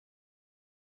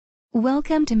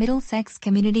Welcome to Middlesex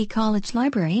Community College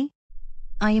Library.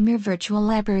 I am your virtual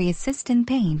library assistant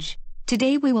Paige.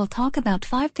 Today we will talk about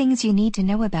 5 things you need to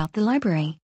know about the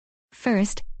library.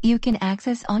 First, you can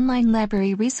access online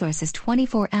library resources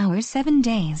 24 hours 7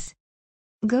 days.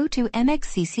 Go to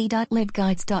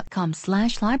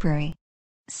mxcc.libguides.com/library.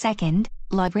 Second,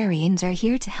 librarians are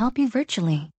here to help you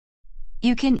virtually.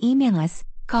 You can email us,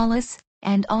 call us,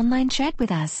 and online chat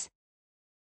with us.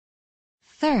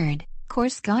 Third,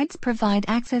 course guides provide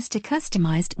access to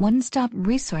customized one-stop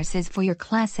resources for your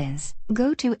classes.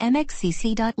 Go to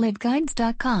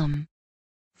mxcc.libguides.com.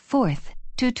 Fourth,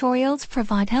 tutorials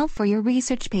provide help for your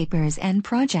research papers and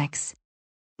projects.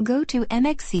 Go to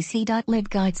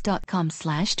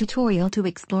mxcc.libguides.com/tutorial to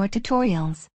explore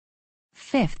tutorials.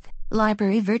 Fifth,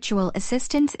 Library Virtual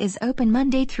Assistance is open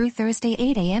Monday through Thursday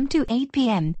 8 a.m. to 8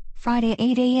 p.m., Friday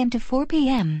 8 a.m. to 4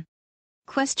 p.m.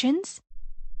 Questions?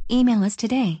 Email us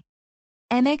today.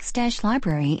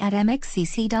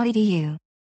 mx-library@mxcc.edu.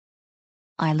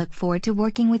 I look forward to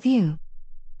working with you.